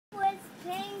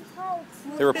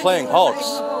They were playing Hulks.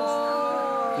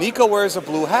 Nico wears a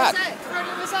blue hat.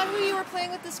 Carter, was that who you were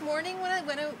playing with this morning when I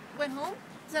went home?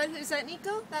 Is that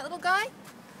Nico? That little guy?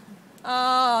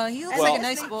 Oh, he looks like a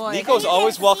nice boy. Nico's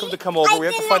always welcome to come over. We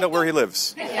have to find out where he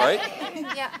lives, right?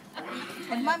 Yeah.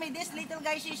 And mommy, this little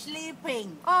guy, she's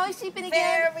sleeping. Oh, he's sleeping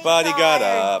again. Very But he got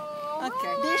tired. up.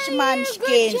 Okay. This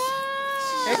munchkins.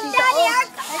 Daddy,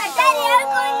 I'm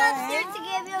going upstairs to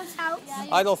Gabriel's house.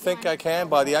 I don't think I can,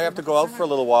 buddy. I have to go out for a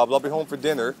little while, but I'll be home for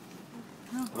dinner.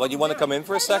 Well, you want to come in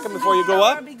for a second before you go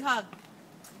up? Big hug.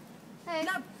 Hey,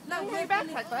 No, your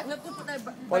backpack, what? we have to put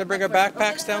our Want to bring our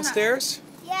backpacks downstairs?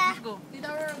 Yeah. Go.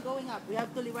 We're going up. We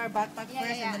have to leave our backpack first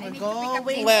yeah, and I then need we're to pick up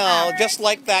going Well, up. just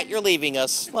like that, you're leaving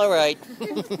us. All right.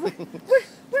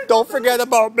 Don't forget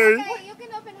about me. Okay, you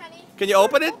can open, honey. Can you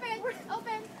open it? Open,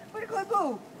 open. Where do we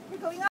go? We're going up.